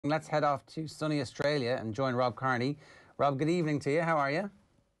Let's head off to sunny Australia and join Rob Kearney. Rob, good evening to you. How are you?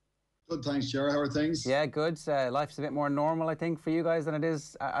 Good, thanks, Ger. How are things? Yeah, good. Life's a bit more normal, I think, for you guys than it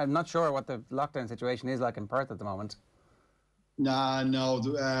is. I'm not sure what the lockdown situation is like in Perth at the moment. No,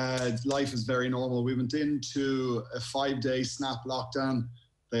 life is very normal. We went into a 5-day snap lockdown.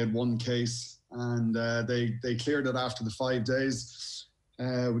 They had one case, and they cleared it after the 5 days.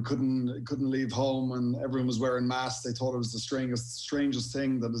 We couldn't leave home, and everyone was wearing masks. They thought it was the strangest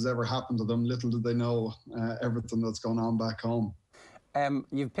thing that has ever happened to them. Little did they know everything that's going on back home.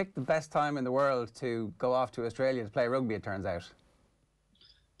 You've picked the best time in the world to go off to Australia to play rugby, it turns out.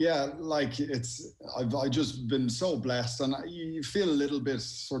 Yeah, I've just been so blessed, and you feel a little bit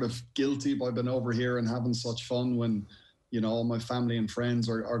sort of guilty by being over here and having such fun when, all my family and friends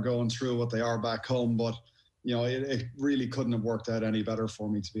are going through what they are back home. But it really couldn't have worked out any better for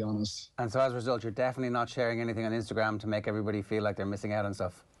me, to be honest. And so as a result, you're definitely not sharing anything on Instagram to make everybody feel like they're missing out on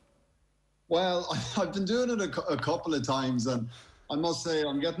stuff. Well, I've been doing it a couple of times, and I must say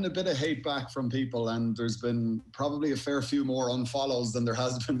I'm getting a bit of hate back from people, and there's been probably a fair few more unfollows than there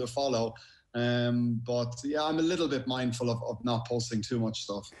has been to follow. But yeah, I'm a little bit mindful of not posting too much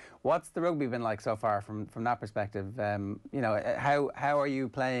stuff. What's the rugby been like so far from that perspective? How are you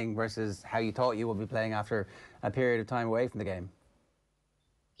playing versus how you thought you would be playing after a period of time away from the game?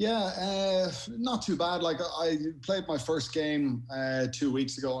 Yeah, not too bad. Like, I played my first game 2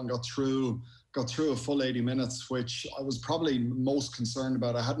 weeks ago and got through a full 80 minutes, which I was probably most concerned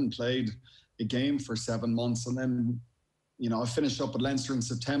about. I hadn't played a game for 7 months, and then I finished up at Leinster in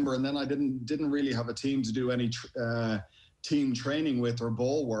September, and then I didn't really have a team to do any team training with or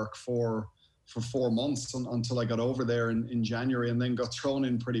ball work for 4 months until I got over there in January, and then got thrown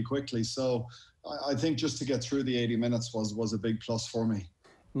in pretty quickly. So I think just to get through the 80 minutes was a big plus for me.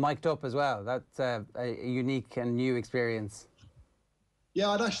 Mic'd up as well. That's a unique and new experience. Yeah,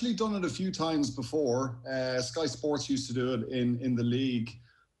 I'd actually done it a few times before. Sky Sports used to do it in the league,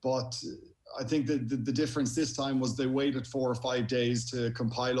 but I think the difference this time was they waited 4 or 5 days to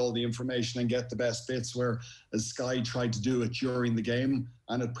compile all the information and get the best bits, whereas Sky tried to do it during the game,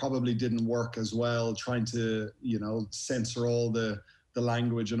 and it probably didn't work as well, trying to censor all the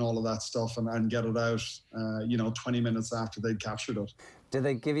language and all of that stuff and get it out 20 minutes after they'd captured it. Did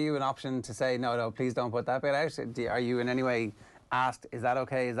they give you an option to say, no, please don't put that bit out? Are you in any way asked, is that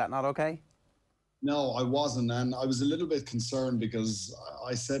okay, is that not okay? No, I wasn't, and I was a little bit concerned because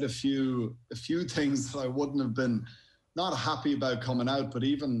I said a few things that I wouldn't have been not happy about coming out, but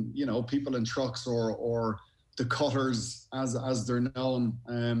even people in trucks or the cutters as they're known,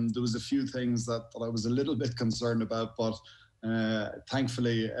 there was a few things that I was a little bit concerned about, but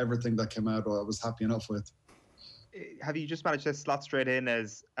thankfully everything that came out I was happy enough with. Have you just managed to slot straight in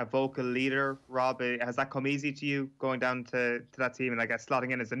as a vocal leader, Rob? Has that come easy to you going down to that team, and I guess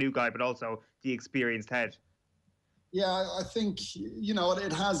slotting in as a new guy, but also the experienced head? Yeah, I think,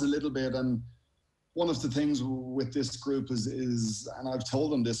 it has a little bit. And one of the things with this group is, and I've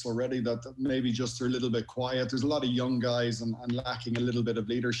told them this already, that maybe just they're a little bit quiet. There's a lot of young guys and lacking a little bit of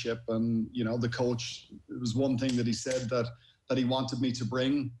leadership. And, the coach, it was one thing that he said that he wanted me to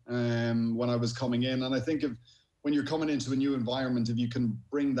bring when I was coming in. And I think when you're coming into a new environment, if you can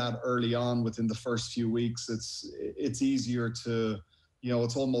bring that early on within the first few weeks, it's easier to,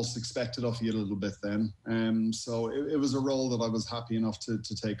 it's almost expected of you a little bit then. So it was a role that I was happy enough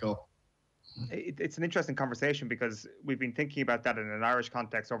to take up. It's an interesting conversation because we've been thinking about that in an Irish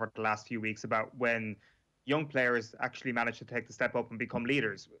context over the last few weeks about when young players actually manage to take the step up and become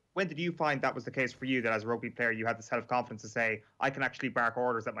leaders. When did you find that was the case for you, that as a rugby player you had the self-confidence to say, I can actually bark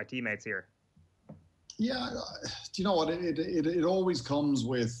orders at my teammates here? Yeah, do you know what? It always comes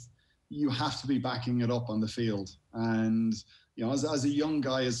with, you have to be backing it up on the field. And, as a young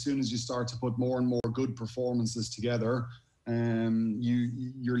guy, as soon as you start to put more and more good performances together,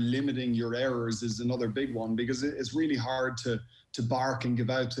 you're limiting your errors is another big one, because it's really hard to bark and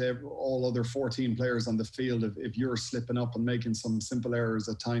give out to all other 14 players on the field if you're slipping up and making some simple errors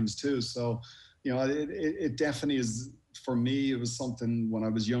at times too. So, it definitely is, for me, it was something when I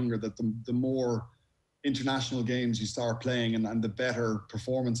was younger that the more international games you start playing and the better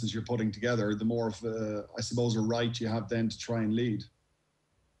performances you're putting together, the more of I suppose, a right you have then to try and lead.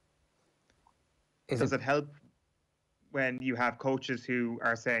 Does it help when you have coaches who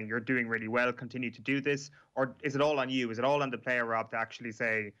are saying you're doing really well, continue to do this? Or is it all on you? Is it all on the player, Rob, to actually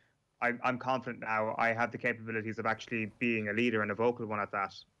say, I'm confident now, I have the capabilities of actually being a leader and a vocal one at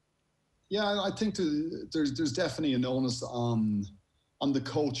that? Yeah, I think there's definitely an onus on the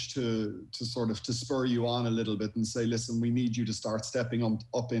coach to spur you on a little bit and say, listen, we need you to start stepping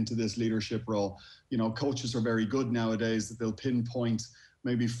up into this leadership role. Coaches are very good nowadays that they'll pinpoint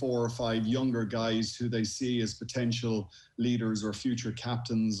maybe 4 or 5 younger guys who they see as potential leaders or future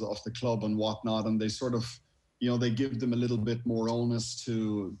captains of the club and whatnot, and they sort of, they give them a little bit more onus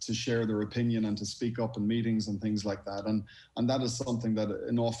to share their opinion and to speak up in meetings and things like that. And that is something that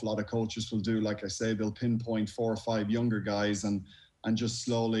an awful lot of coaches will do. Like I say, they'll pinpoint 4 or 5 younger guys and just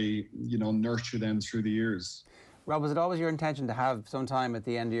slowly, nurture them through the years. Rob, was it always your intention to have some time at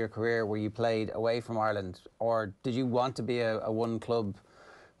the end of your career where you played away from Ireland, or did you want to be a one club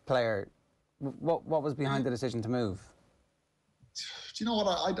player? What was behind the decision to move? Do you know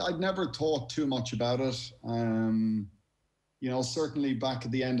what? I'd never thought too much about it. Certainly back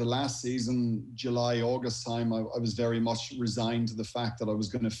at the end of last season, July, August time, I was very much resigned to the fact that I was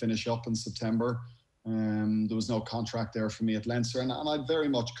going to finish up in September. There was no contract there for me at Leinster, and I'd very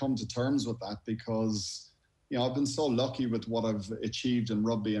much come to terms with that because, I've been so lucky with what I've achieved in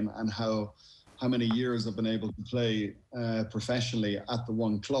rugby and how many years I've been able to play professionally at the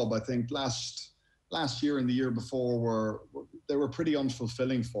one club. I think last year and the year before they were pretty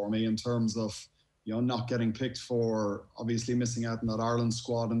unfulfilling for me in terms of, not getting picked for, obviously missing out on that Ireland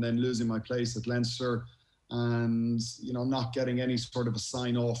squad and then losing my place at Leinster and, not getting any sort of a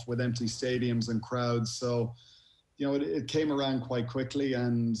sign off with empty stadiums and crowds. So, it came around quite quickly,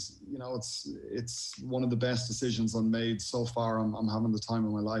 and, it's one of the best decisions I've made so far. I'm having the time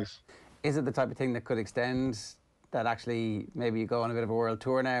of my life. Is it the type of thing that could extend, that actually maybe you go on a bit of a world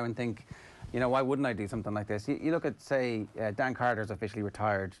tour now and think, why wouldn't I do something like this? You look at, say, Dan Carter's officially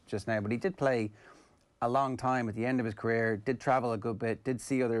retired just now, but he did play a long time at the end of his career, did travel a good bit, did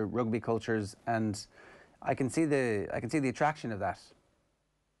see other rugby cultures, and I can see the attraction of that.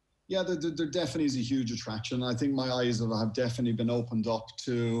 Yeah, there definitely is a huge attraction. I think my eyes have definitely been opened up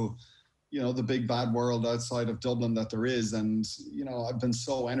to, the big bad world outside of Dublin that there is. And, I've been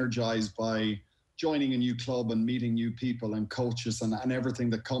so energized by joining a new club and meeting new people and coaches and everything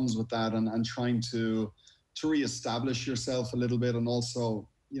that comes with that, and trying to re-establish yourself a little bit. And also,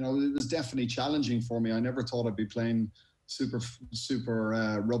 it was definitely challenging for me. I never thought I'd be playing super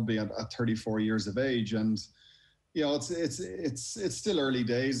rugby at 34 years of age. And, it's still early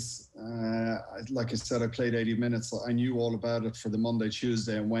days. Like I said, I played 80 minutes. I knew all about it for the Monday,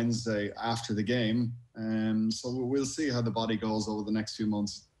 Tuesday and Wednesday after the game. So we'll see how the body goes over the next few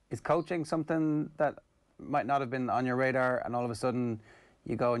months. Is coaching something that might not have been on your radar, and all of a sudden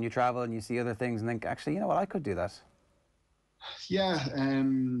you go and you travel and you see other things and think, actually, I could do that? Yeah,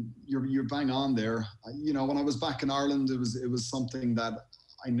 you're bang on there. When I was back in Ireland, it was something that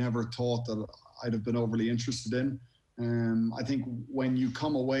I never thought that I'd have been overly interested in. I think when you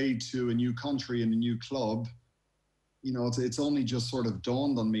come away to a new country and a new club, it's only just sort of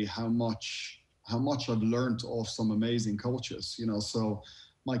dawned on me how much I've learned off some amazing coaches. So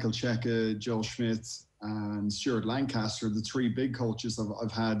Michael Cheika, Joe Schmidt, and Stuart Lancaster, the 3 big coaches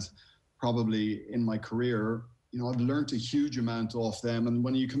I've had probably in my career. I've learned a huge amount off them. And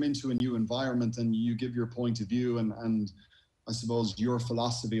when you come into a new environment and you give your point of view and I suppose your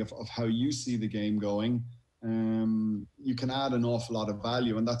philosophy of how you see the game going, you can add an awful lot of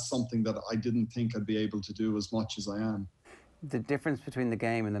value. And that's something that I didn't think I'd be able to do as much as I am. The difference between the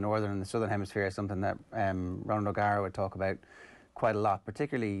game in the northern and the southern hemisphere is something that Ronan O'Gara would talk about quite a lot,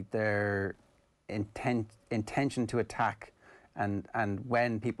 particularly their intention to attack and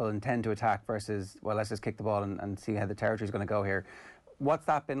when people intend to attack versus, well, let's just kick the ball and see how the territory is going to go here. What's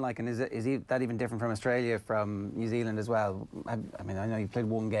that been like, and is that even different from Australia, from New Zealand as well? I know you played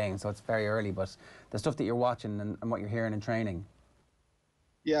 1 game, so it's very early, but the stuff that you're watching and what you're hearing in training.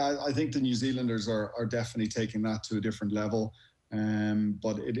 Yeah, I think the New Zealanders are definitely taking that to a different level,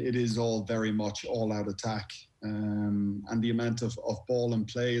 but it is all very much all-out attack, and the amount of ball and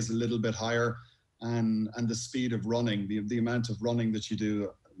play is a little bit higher, and the speed of running, the amount of running that you do.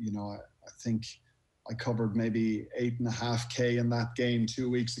 I think I covered maybe 8.5K in that game 2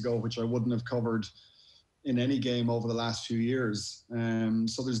 weeks ago, which I wouldn't have covered in any game over the last few years.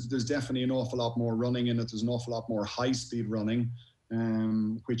 So there's definitely an awful lot more running in it. There's an awful lot more high-speed running,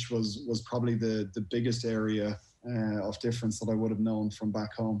 which was probably the biggest area of difference that I would have known from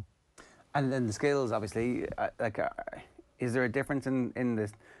back home. And then the skills, obviously, is there a difference in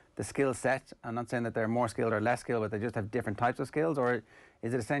the skill set? I'm not saying that they're more skilled or less skilled, but they just have different types of skills, or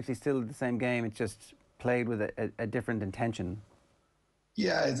is it essentially still the same game, it's just played with a different intention?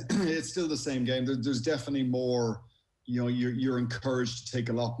 Yeah, it's still the same game. There's definitely more, you're encouraged to take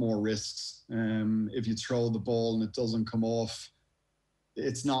a lot more risks. If you throw the ball and it doesn't come off,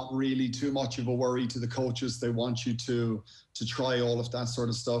 it's not really too much of a worry to the coaches. They want you to try all of that sort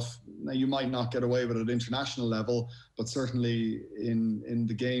of stuff. Now, you might not get away with it at international level, but certainly in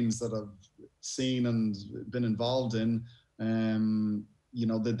the games that I've seen and been involved in,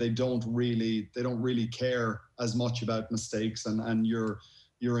 that they don't really care as much about mistakes, and you're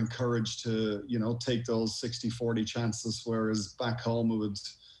encouraged to, take those 60-40 chances, whereas back home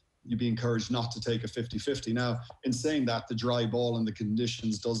you'd be encouraged not to take a 50-50. Now, in saying that, the dry ball and the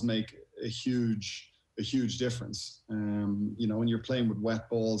conditions does make a huge difference. When you're playing with wet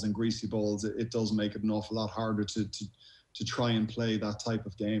balls and greasy balls, it does make it an awful lot harder to try and play that type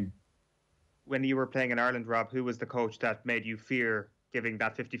of game. When you were playing in Ireland, Rob, who was the coach that made you fear giving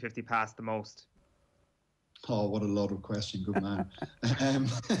that 50-50 pass the most? Oh, what a loaded question. Good man.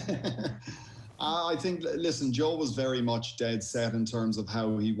 I think, listen, Joe was very much dead set in terms of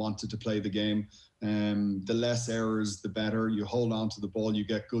how he wanted to play the game. The less errors, the better. You hold on to the ball, you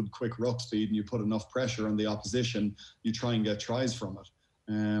get good, quick ruck speed, and you put enough pressure on the opposition, you try and get tries from it.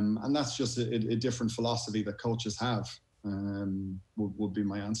 And that's just a different philosophy that coaches have, would be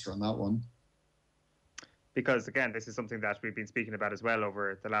my answer on that one. Because, again, this is something that we've been speaking about as well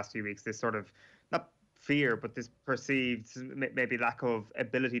over the last few weeks, this sort of, not fear, but this perceived maybe lack of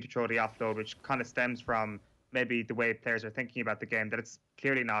ability to throw the offload, which kind of stems from maybe the way players are thinking about the game, that it's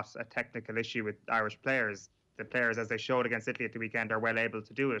clearly not a technical issue with Irish players. The players, as they showed against Italy at the weekend, are well able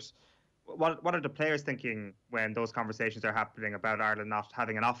to do it. What are the players thinking when those conversations are happening about Ireland not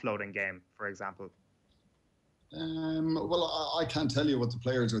having an offloading game, for example? Well, I can't tell you what the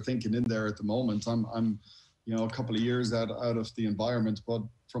players are thinking in there at the moment. I'm a couple of years out of the environment, but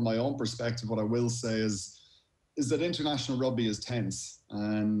from my own perspective, what I will say is that international rugby is tense,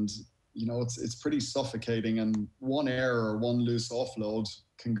 and it's pretty suffocating, and one error or one loose offload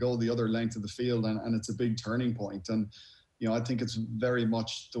can go the other length of the field, and it's a big turning point. And I think it's very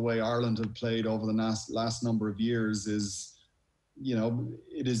much the way Ireland have played over the last number of years is,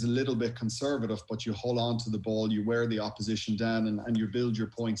 it is a little bit conservative, but you hold on to the ball, you wear the opposition down, and you build your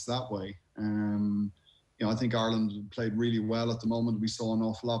points that way. I think Ireland played really well at the moment. We saw an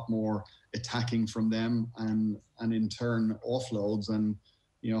awful lot more attacking from them, and in turn offloads, and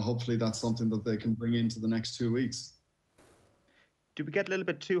hopefully that's something that they can bring into the next 2 weeks. Do we get a little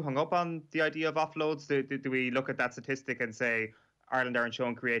bit too hung up on the idea of offloads? Do we look at that statistic and say Ireland aren't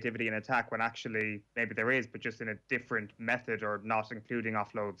showing creativity in attack, when actually maybe there is, but just in a different method, or not including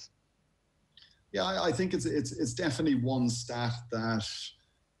offloads? Yeah, I think it's definitely one stat that,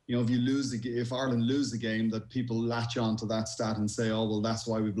 if Ireland lose the game, that people latch on to that stat and say, oh, well, that's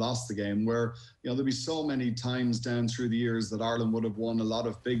why we've lost the game. Where, there'll be so many times down through the years that Ireland would have won a lot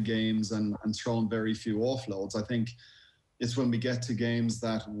of big games and thrown very few offloads. I think it's when we get to games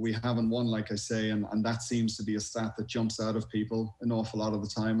that we haven't won, like I say, and that seems to be a stat that jumps out of people an awful lot of the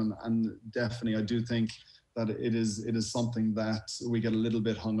time. And definitely, I do think that it is something that we get a little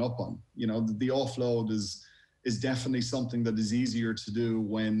bit hung up on. The offload is definitely something that is easier to do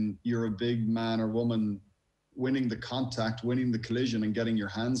when you're a big man or woman winning the contact, winning the collision, and getting your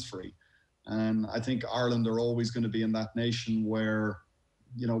hands free. And I think Ireland are always going to be in that nation where,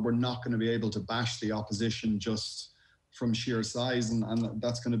 we're not going to be able to bash the opposition just from sheer size. And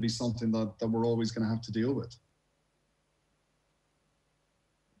that's going to be something that we're always going to have to deal with.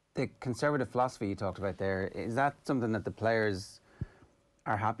 The conservative philosophy you talked about there, is that something that the players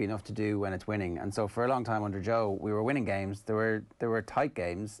are happy enough to do when it's winning? And so for a long time under Joe, we were winning games. There were tight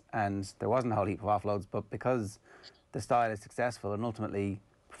games, and there wasn't a whole heap of offloads. But because the style is successful, and ultimately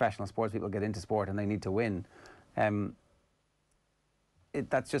professional sports people get into sport and they need to win,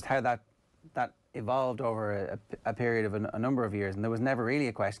 that's just how that evolved over a period of a number of years. And there was never really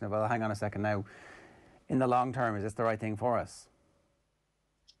a question of, well, hang on a second now, in the long term, is this the right thing for us?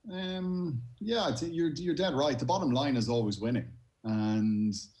 Yeah, I think you're dead right. The bottom line is always winning.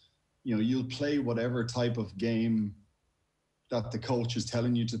 And you'll play whatever type of game that the coach is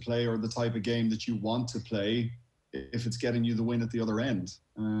telling you to play, or the type of game that you want to play, if it's getting you the win at the other end.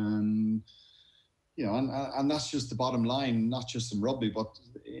 And and that's just the bottom line, not just in rugby, but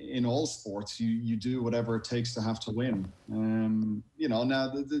in all sports. You do whatever it takes to have to win. Now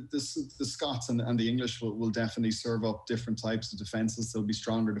the Scots and the English will definitely serve up different types of defences. They'll be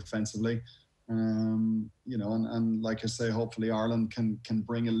stronger defensively. And like I say, hopefully Ireland can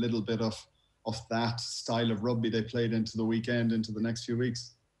bring a little bit of that style of rugby they played into the weekend, into the next few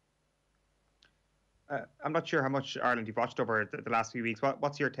weeks. I'm not sure how much Ireland you've watched over the last few weeks.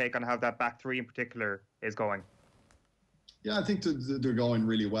 What's your take on how that back three in particular is going? Yeah, I think they're going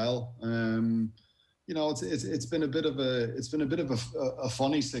really well. It's been a bit of a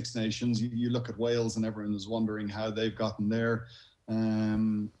funny Six Nations. You look at Wales, and everyone is wondering how they've gotten there.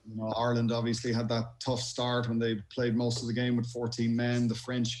 Ireland obviously had that tough start when they played most of the game with 14 men. The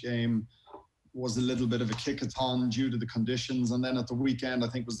French game was a little bit of a kick-a-thon due to the conditions. And then at the weekend, I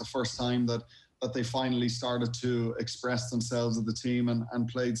think was the first time that that they finally started to express themselves as the team and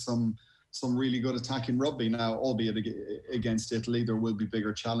played some really good attacking rugby. Now, albeit against Italy, there will be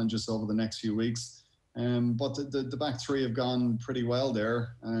bigger challenges over the next few weeks. But the back three have gone pretty well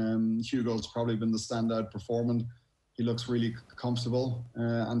there. Hugo's probably been the standout performer. He looks really comfortable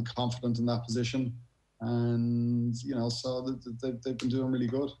and confident in that position. And, so they've been doing really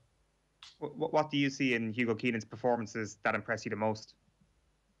good. What do you see in Hugo Keenan's performances that impress you the most?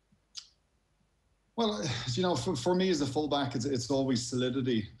 Well, for me as a fullback, it's always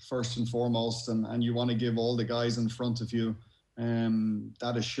solidity first and foremost, and you want to give all the guys in front of you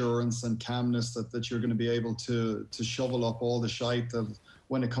that assurance and calmness that you're going to be able to shovel up all the shite that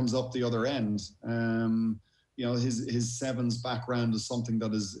when it comes up the other end. His sevens background is something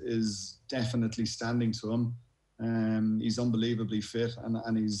that is definitely standing to him. He's unbelievably fit,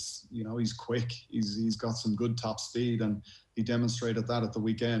 and he's quick. He's got some good top speed, and he demonstrated that at the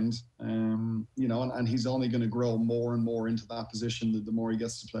weekend. And he's only going to grow more and more into that position the more he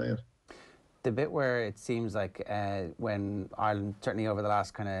gets to play it. The bit where it seems like when Ireland, certainly over the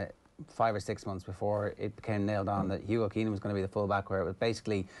last kind of 5 or 6 months before it became nailed on that Hugo Keenan was going to be the fullback, where it was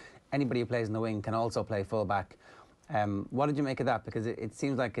basically anybody who plays in the wing can also play fullback. What did you make of that? Because it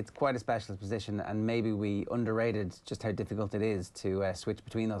seems like it's quite a specialist position, and maybe we underrated just how difficult it is to switch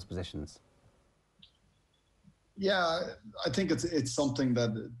between those positions. Yeah, I think it's something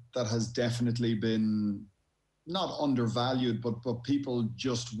that has definitely been not undervalued, but people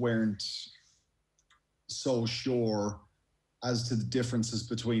just weren't so sure as to the differences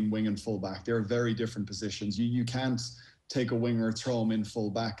between wing and fullback. They're very different positions. You can't take a winger, throw him in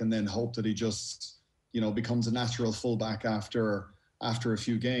fullback, and then hope that he just becomes a natural fullback after a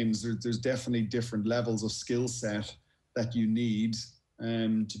few games. There's definitely different levels of skill set that you need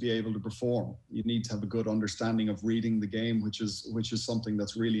to be able to perform. You need to have a good understanding of reading the game, which is something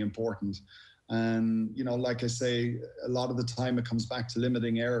that's really important. And like I say, a lot of the time it comes back to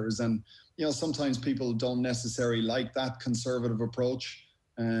limiting errors, and sometimes people don't necessarily like that conservative approach.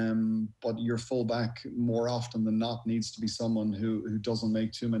 But your fullback, more often than not, needs to be someone who doesn't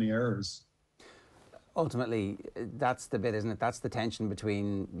make too many errors. Ultimately, that's the bit, isn't it? That's the tension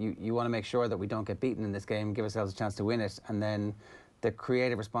between you want to make sure that we don't get beaten in this game, give ourselves a chance to win it, and then the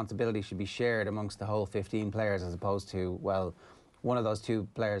creative responsibility should be shared amongst the whole 15 players, as opposed to, well, one of those 2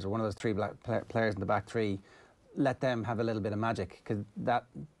 players or one of those 3 players in the back 3, let them have a little bit of magic, because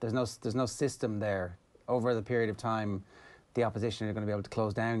there's no system there. Over the period of time, the opposition are going to be able to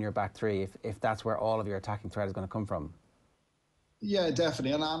close down your back 3 if that's where all of your attacking threat is going to come from. Yeah,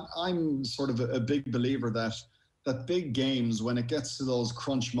 definitely. And I'm sort of a big believer that big games, when it gets to those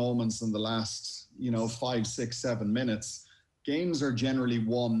crunch moments in the last, 5, 6, 7 minutes, games are generally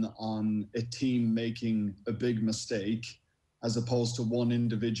won on a team making a big mistake as opposed to one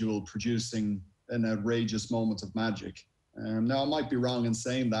individual producing an outrageous moment of magic. Now, I might be wrong in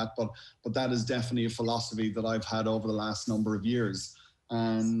saying that, but that is definitely a philosophy that I've had over the last number of years.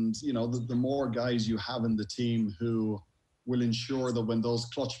 And, the more guys you have in the team who will ensure that when those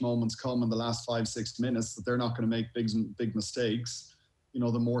clutch moments come in the last 5, 6 minutes, that they're not going to make big mistakes,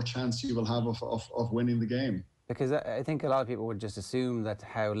 the more chance you will have of winning the game. Because I think a lot of people would just assume that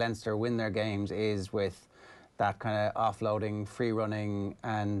how Leinster win their games is with that kind of offloading, free running,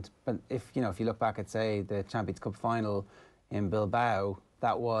 but if you look back at, say, the Champions Cup final in Bilbao,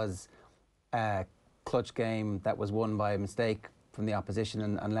 that was a clutch game that was won by a mistake from the opposition,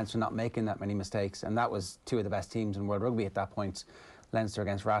 and Leinster not making that many mistakes, and that was 2 of the best teams in World Rugby at that point, Leinster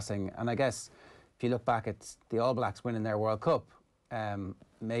against Racing. And I guess if you look back at the All Blacks winning their World Cup,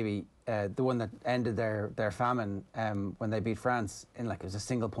 maybe the one that ended their famine when they beat France in it was a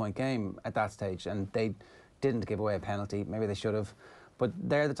single point game at that stage, and they didn't give away a penalty. Maybe they should have, but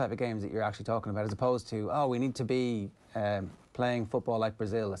they're the type of games that you're actually talking about, as opposed to we need to be playing football like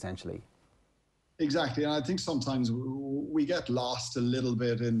Brazil, essentially. Exactly, and I think sometimes we get lost a little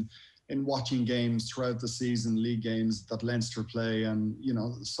bit in watching games throughout the season, league games that Leinster play, and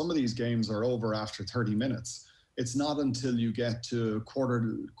some of these games are over after 30 minutes. It's not until you get to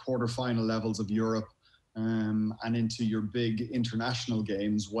quarter-final levels of Europe and into your big international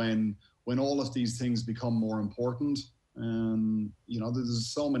games when all of these things become more important. There's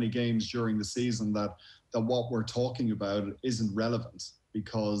so many games during the season that what we're talking about isn't relevant,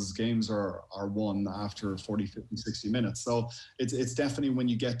 because games are won after 40, 50, 60 minutes. So it's definitely when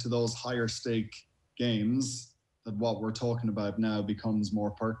you get to those higher stake games that what we're talking about now becomes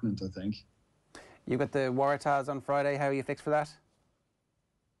more pertinent, I think. You've got the Waratahs on Friday. How are you fixed for that?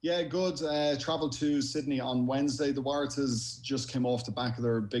 Yeah, good. Travel to Sydney on Wednesday. The Waratahs just came off the back of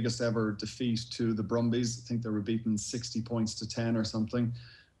their biggest ever defeat to the Brumbies. I think they were beaten 60 points to 10 or something.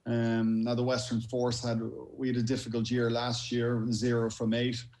 Now the Western Force we had a difficult year last year, 0 from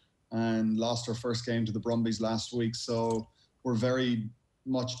 8, and lost our first game to the Brumbies last week. So we're very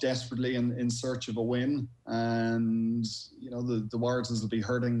much desperately in search of a win. And, you know, the Warriors will be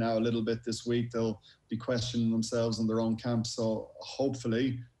hurting now a little bit this week. They'll be questioning themselves in their own camp. So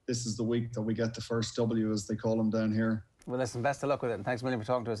hopefully this is the week that we get the first W, as they call them down here. Well, listen, best of luck with it. And thanks a million for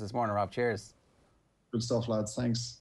talking to us this morning, Rob. Cheers. Good stuff, lads. Thanks.